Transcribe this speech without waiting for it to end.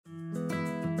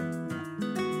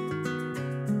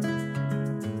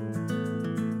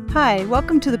Hi,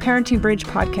 welcome to the Parenting Bridge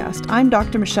podcast. I'm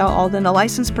Dr. Michelle Alden, a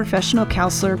licensed professional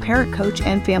counselor, parent coach,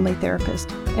 and family therapist,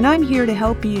 and I'm here to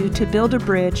help you to build a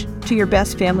bridge to your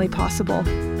best family possible.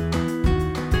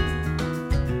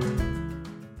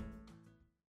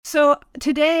 So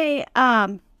today,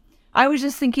 I was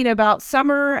just thinking about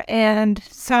summer and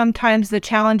sometimes the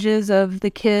challenges of the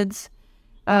kids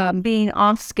being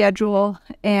off schedule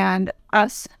and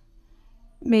us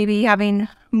maybe having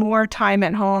more time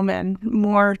at home and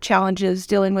more challenges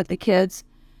dealing with the kids.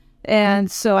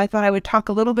 And so I thought I would talk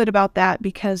a little bit about that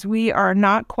because we are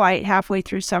not quite halfway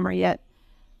through summer yet.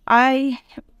 I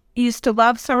used to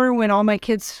love summer when all my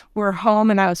kids were home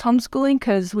and I was homeschooling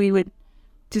because we would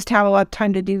just have a lot of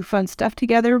time to do fun stuff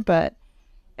together. But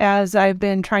as I've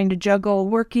been trying to juggle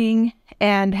working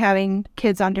and having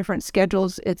kids on different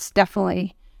schedules, it's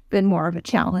definitely been more of a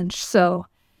challenge. So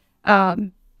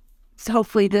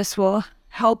hopefully this will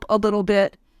help a little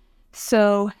bit.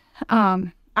 So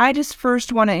I just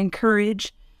first want to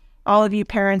encourage all of you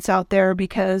parents out there,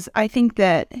 because I think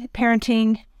that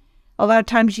parenting, a lot of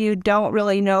times you don't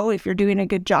really know if you're doing a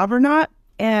good job or not.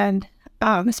 And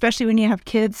especially when you have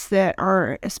kids that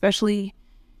are especially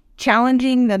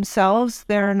challenging themselves,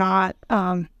 they're not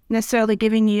necessarily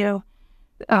giving you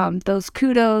those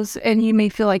kudos, and you may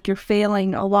feel like you're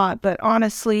failing a lot. But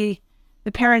honestly,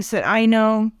 the parents that I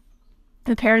know,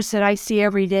 the parents that I see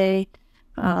every day,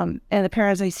 and the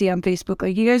parents I see on Facebook,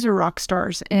 like, you guys are rock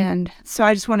stars. And so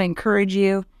I just want to encourage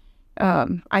you.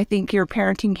 I think you're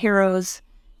parenting heroes,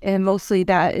 and mostly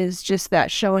that is just that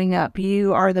showing up.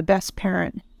 You are the best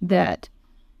parent that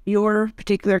your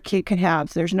particular kid could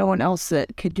have. There's no one else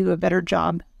that could do a better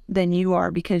job than you are,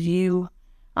 because you,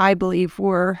 I believe,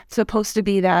 were supposed to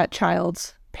be that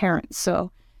child's parent.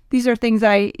 So these are things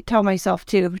I tell myself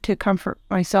to comfort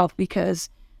myself, because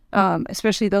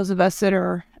especially those of us that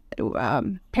are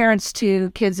parents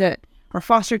to kids that are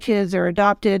foster kids or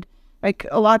adopted, like,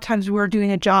 a lot of times we're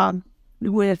doing a job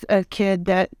with a kid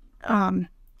that,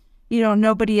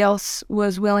 nobody else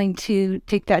was willing to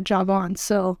take that job on.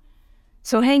 So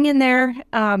hang in there.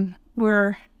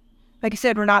 We're, like I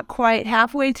said, we're not quite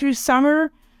halfway through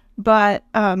summer, but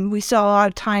we still have a lot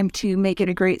of time to make it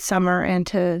a great summer and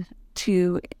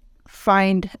to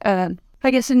find a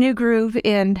new groove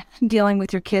in dealing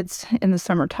with your kids in the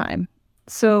summertime.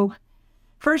 So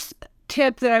first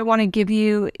tip that I want to give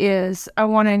you is I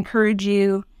want to encourage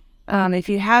you, if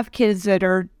you have kids that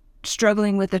are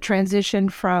struggling with the transition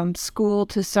from school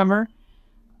to summer,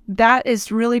 that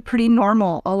is really pretty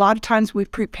normal. A lot of times we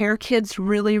prepare kids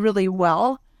really, really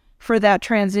well for that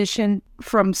transition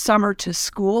from summer to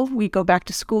school. We go back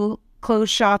to school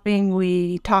clothes shopping.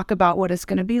 We talk about what it's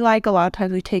going to be like. A lot of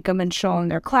times we take them and show them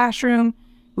their classroom.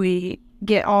 We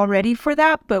get all ready for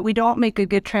that, but we don't make a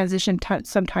good transition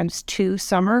sometimes to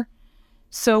summer.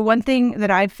 So one thing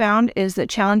that I've found is that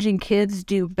challenging kids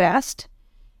do best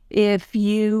if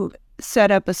you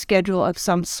set up a schedule of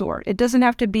some sort. It doesn't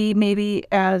have to be maybe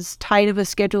as tight of a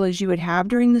schedule as you would have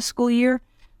during the school year,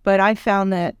 but I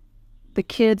found that the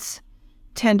kids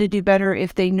tend to do better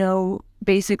if they know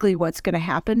basically what's going to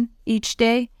happen each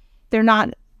day. They're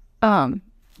not,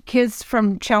 kids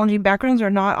from challenging backgrounds are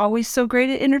not always so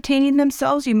great at entertaining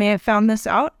themselves. You may have found this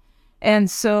out. And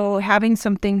so having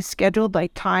something scheduled,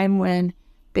 like time when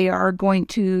they are going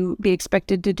to be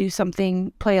expected to do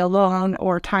something, play alone,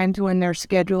 or times when they're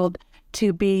scheduled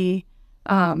to be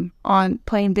on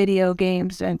playing video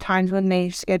games, and times when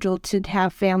they're scheduled to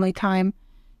have family time,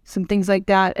 some things like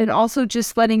that. And also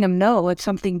just letting them know if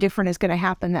something different is going to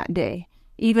happen that day.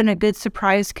 Even a good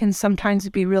surprise can sometimes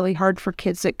be really hard for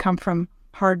kids that come from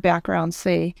hard backgrounds.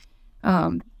 They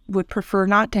would prefer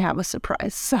not to have a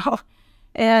surprise. So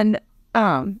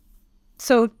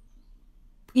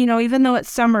even though it's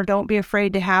summer, don't be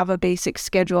afraid to have a basic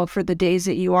schedule for the days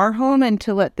that you are home, and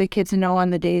to let the kids know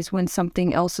on the days when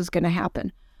something else is going to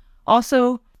happen.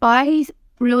 Also, I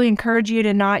really encourage you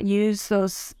to not use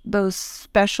those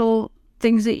special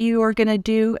things that you are going to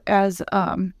do as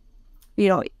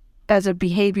a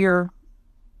behavior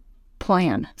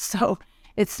plan. So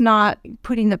it's not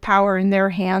putting the power in their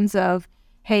hands of,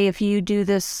 hey, if you do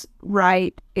this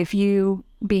right, if you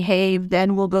behave,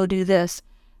 then we'll go do this.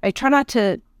 I try not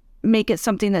to make it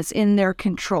something that's in their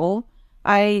control.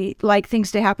 I like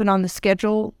things to happen on the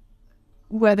schedule,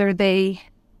 whether they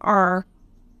are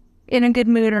in a good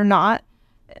mood or not,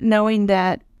 knowing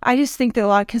that I just think that a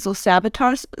lot of kids will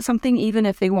sabotage something even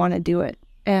if they want to do it.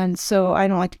 And so I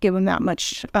don't like to give them that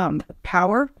much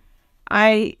power.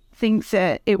 I think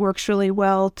that it works really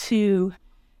well to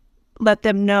let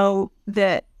them know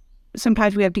that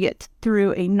sometimes we have to get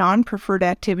through a non-preferred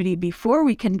activity before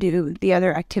we can do the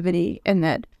other activity, and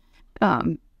that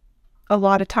a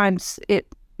lot of times it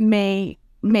may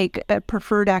make a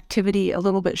preferred activity a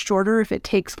little bit shorter if it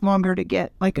takes longer to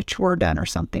get like a chore done or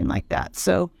something like that.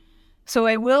 So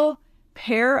I will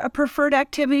pair a preferred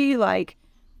activity, like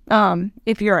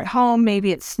if you're at home,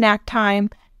 maybe it's snack time.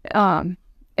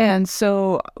 And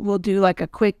so we'll do like a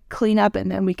quick cleanup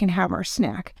and then we can have our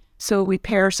snack. So we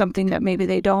pair something that maybe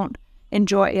they don't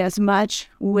enjoy as much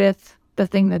with the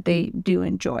thing that they do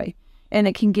enjoy. And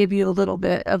it can give you a little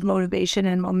bit of motivation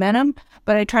and momentum,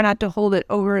 but I try not to hold it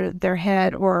over their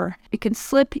head, or it can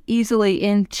slip easily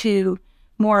into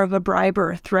more of a bribe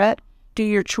or a threat. Do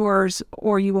your chores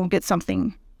or you won't get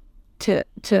something to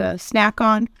snack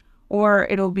on, or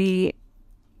it'll be,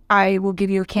 I will give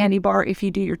you a candy bar if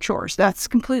you do your chores. That's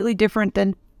completely different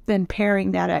than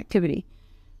pairing that activity.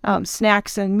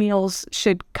 Snacks and meals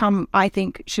should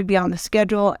be on the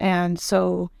schedule, and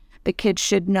so the kids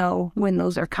should know when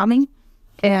those are coming,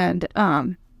 and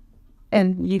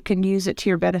you can use it to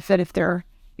your benefit if they're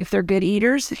good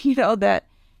eaters. That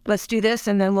let's do this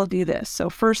and then we'll do this. So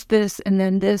first this and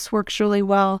then this works really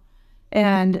well.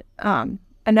 And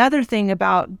another thing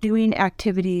about doing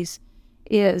activities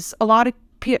is a lot of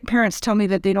parents tell me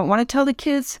that they don't want to tell the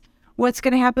kids what's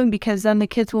going to happen because then the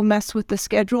kids will mess with the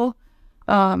schedule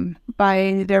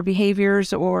by their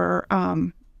behaviors or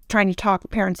trying to talk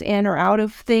parents in or out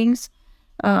of things.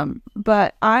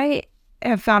 But I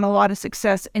have found a lot of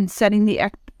success in setting the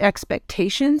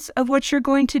expectations of what you're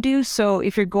going to do. So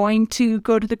if you're going to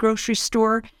go to the grocery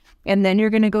store and then you're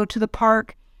going to go to the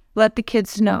park, let the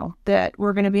kids know that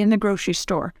we're going to be in the grocery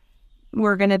store.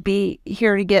 We're going to be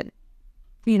here to get,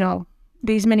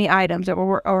 these many items,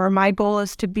 or my goal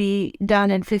is to be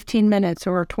done in 15 minutes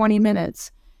or 20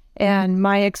 minutes. And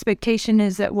my expectation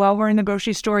is that while we're in the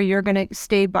grocery store, you're going to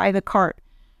stay by the cart.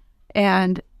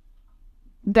 And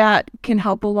that can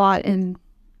help a lot in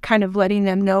kind of letting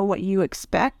them know what you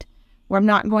expect. Where I'm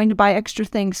not going to buy extra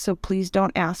things, so please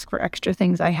don't ask for extra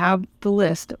things. I have the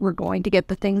list. We're going to get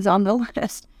the things on the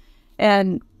list.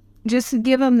 And just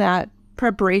give them that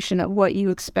preparation of what you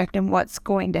expect and what's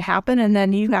going to happen. And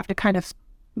then you have to kind of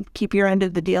keep your end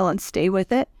of the deal and stay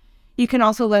with it. You can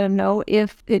also let them know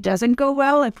if it doesn't go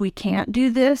well, if we can't do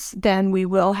this, then we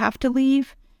will have to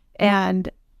leave and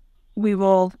we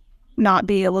will not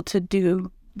be able to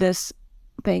do this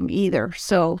thing either.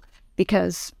 So,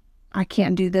 because I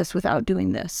can't do this without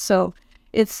doing this. So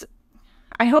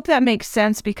I hope that makes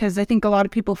sense, because I think a lot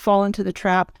of people fall into the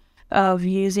trap of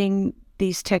using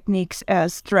these techniques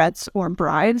as threats or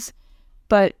bribes,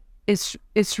 but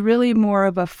it's really more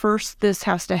of a first this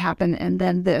has to happen and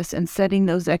then this, and setting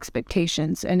those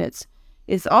expectations. And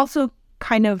it's also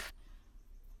kind of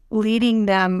leading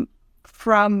them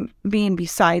from being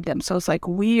beside them. So it's like,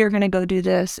 we are going to go do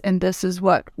this and this is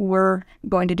what we're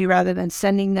going to do, rather than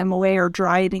sending them away or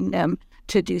driving them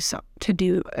to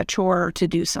do a chore or to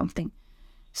do something.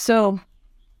 So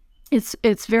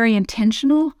it's very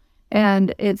intentional,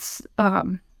 and it's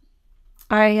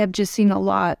I have just seen a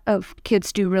lot of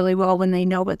kids do really well when they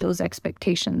know what those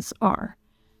expectations are.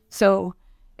 So,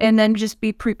 and then just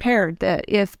be prepared that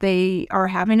if they are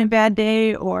having a bad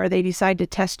day or they decide to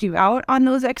test you out on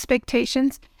those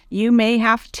expectations, you may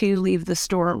have to leave the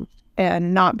store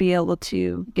and not be able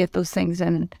to get those things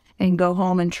and go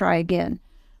home and try again.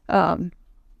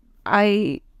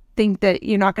 I think that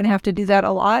you're not going to have to do that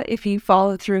a lot if you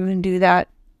follow through and do that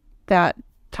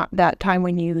time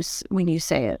when you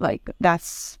say it, like,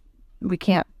 we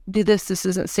can't do this. This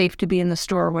isn't safe to be in the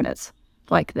store when it's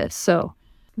like this. So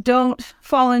don't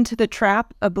fall into the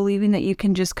trap of believing that you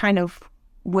can just kind of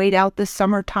wait out this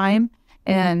summertime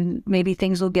and maybe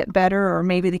things will get better, or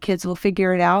maybe the kids will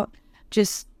figure it out.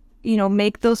 Just,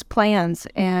 make those plans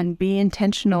and be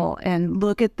intentional and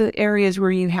look at the areas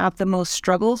where you have the most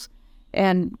struggles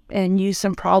and use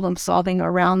some problem solving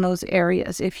around those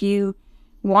areas. If you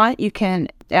want, you can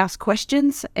ask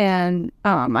questions, and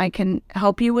I can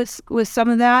help you with some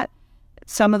of that.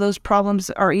 Some of those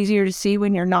problems are easier to see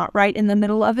when you're not right in the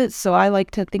middle of it. So I like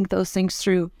to think those things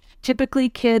through. Typically,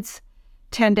 kids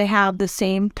tend to have the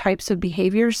same types of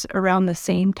behaviors around the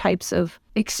same types of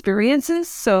experiences.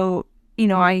 So,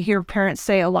 I hear parents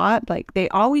say a lot, like, they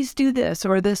always do this,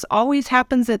 or this always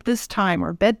happens at this time,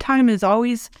 or bedtime is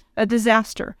always a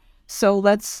disaster. So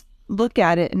let's look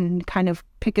at it and kind of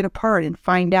pick it apart and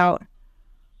find out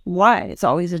why it's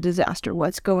always a disaster,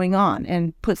 what's going on,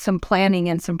 and put some planning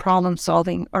and some problem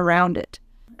solving around it.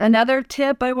 Another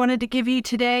tip I wanted to give you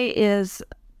today is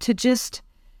to just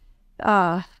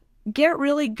get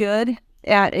really good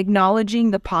at acknowledging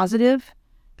the positive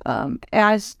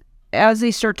as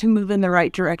they start to move in the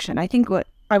right direction. I think what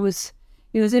I was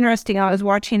it was interesting. I was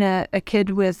watching a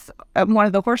kid with one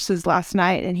of the horses last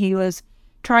night, and he was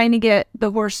trying to get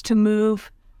the horse to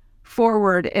move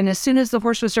forward. And as soon as the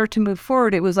horse would start to move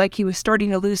forward, it was like he was starting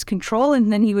to lose control.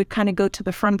 And then he would kind of go to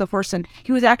the front of the horse, and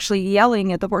he was actually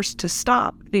yelling at the horse to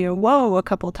stop, whoa, a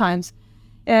couple of times.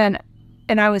 And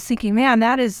I was thinking, man,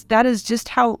 that is just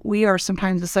how we are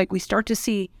sometimes. It's like we start to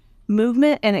see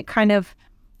movement, and it kind of,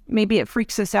 maybe it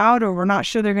freaks us out, or we're not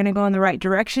sure they're going to go in the right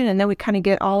direction. And then we kind of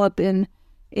get all up in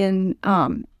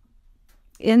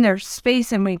their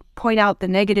space, and we point out the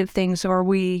negative things, or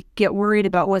we get worried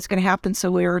about what's going to happen.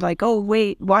 So we're like, oh,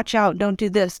 wait, watch out, don't do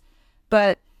this.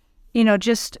 But,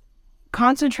 just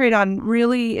concentrate on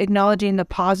really acknowledging the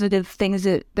positive things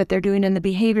that they're doing and the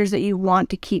behaviors that you want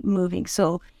to keep moving.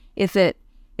 So if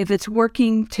it's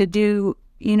working to do,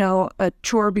 a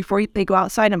chore before they go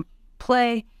outside and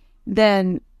play,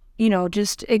 then,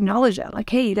 just acknowledge that. Like,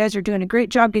 hey, you guys are doing a great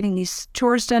job getting these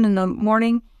chores done in the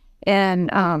morning.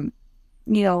 And, and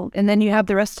then you have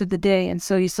the rest of the day. And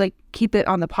so you just like keep it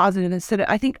on the positive instead of,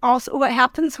 I think also what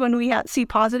happens when we see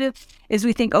positive is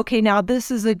we think, okay, now this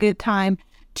is a good time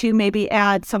to maybe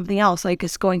add something else. Like,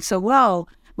 it's going so well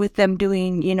with them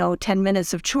doing, 10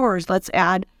 minutes of chores. Let's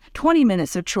add 20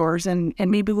 minutes of chores, and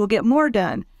maybe we'll get more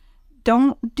done.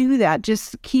 Don't do that.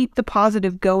 Just keep the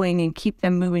positive going and keep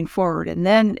them moving forward. And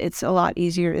then it's a lot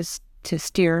easier to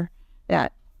steer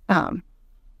that, the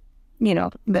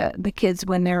kids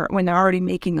when they're already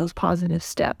making those positive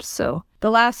steps. So the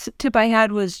last tip I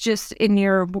had was just in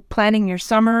your planning your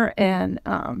summer and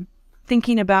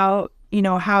thinking about,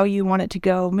 how you want it to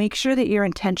go. Make sure that you're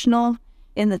intentional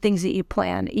in the things that you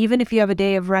plan. Even if you have a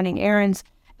day of running errands,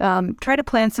 try to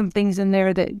plan some things in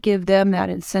there that give them that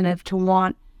incentive to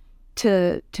want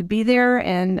to be there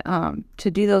and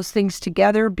to do those things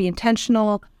together. Be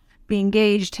intentional, be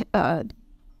engaged.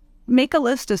 Make a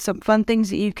list of some fun things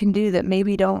that you can do that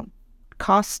maybe don't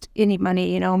cost any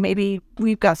money. Maybe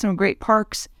we've got some great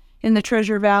parks in the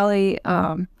Treasure Valley.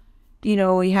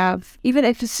 We have, even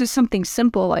if it's just something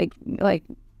simple, like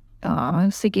I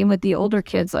was thinking with the older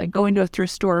kids, like going to a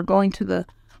thrift store, going to the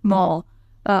mall,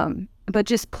 but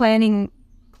just planning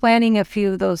a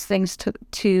few of those things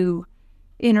to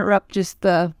interrupt just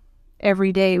the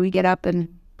every day we get up and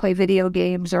play video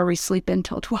games, or we sleep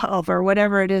until 12, or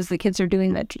whatever it is the kids are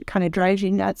doing that kind of drives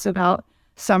you nuts about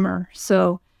summer.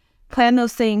 So plan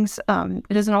those things.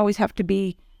 It doesn't always have to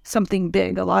be something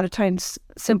big. A lot of times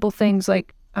simple things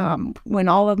like when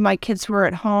all of my kids were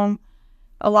at home,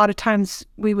 a lot of times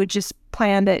we would just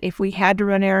plan that if we had to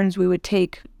run errands, we would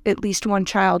take at least one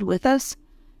child with us,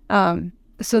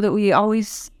 so that we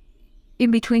always,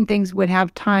 in between things, would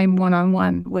have time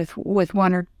one-on-one with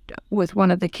one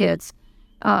of the kids.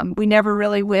 We never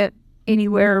really went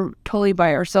anywhere totally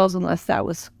by ourselves unless that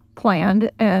was planned,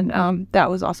 and that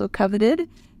was also coveted.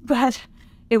 But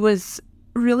it was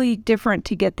really different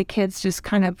to get the kids just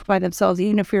kind of by themselves,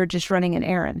 even if we were just running an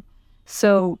errand.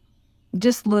 So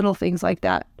just little things like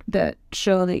that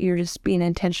show that you're just being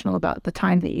intentional about the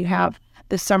time that you have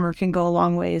this summer can go a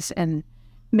long ways, and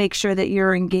make sure that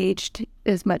you're engaged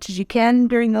as much as you can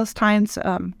during those times.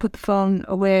 Put the phone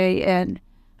away, and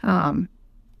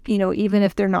even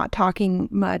if they're not talking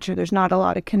much or there's not a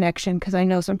lot of connection, because I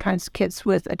know sometimes kids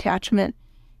with attachment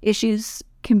issues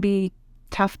can be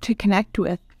tough to connect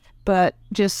with, but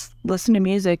just listen to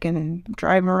music and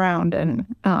drive around, and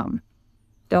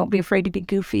don't be afraid to be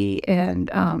goofy, and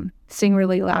sing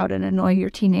really loud and annoy your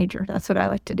teenager. That's what I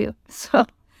like to do. So,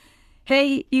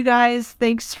 hey, you guys,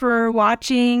 thanks for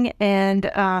watching,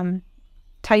 and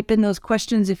type in those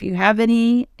questions if you have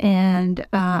any, and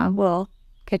we'll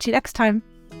catch you next time.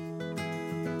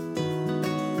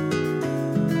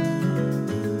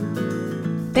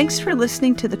 Thanks for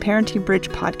listening to the Parenting Bridge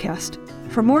podcast.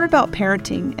 For more about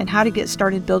parenting and how to get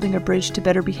started building a bridge to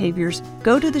better behaviors,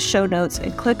 go to the show notes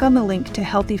and click on the link to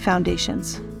Healthy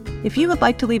Foundations. If you would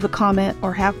like to leave a comment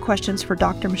or have questions for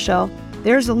Dr. Michelle,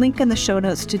 there's a link in the show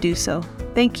notes to do so.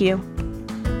 Thank you.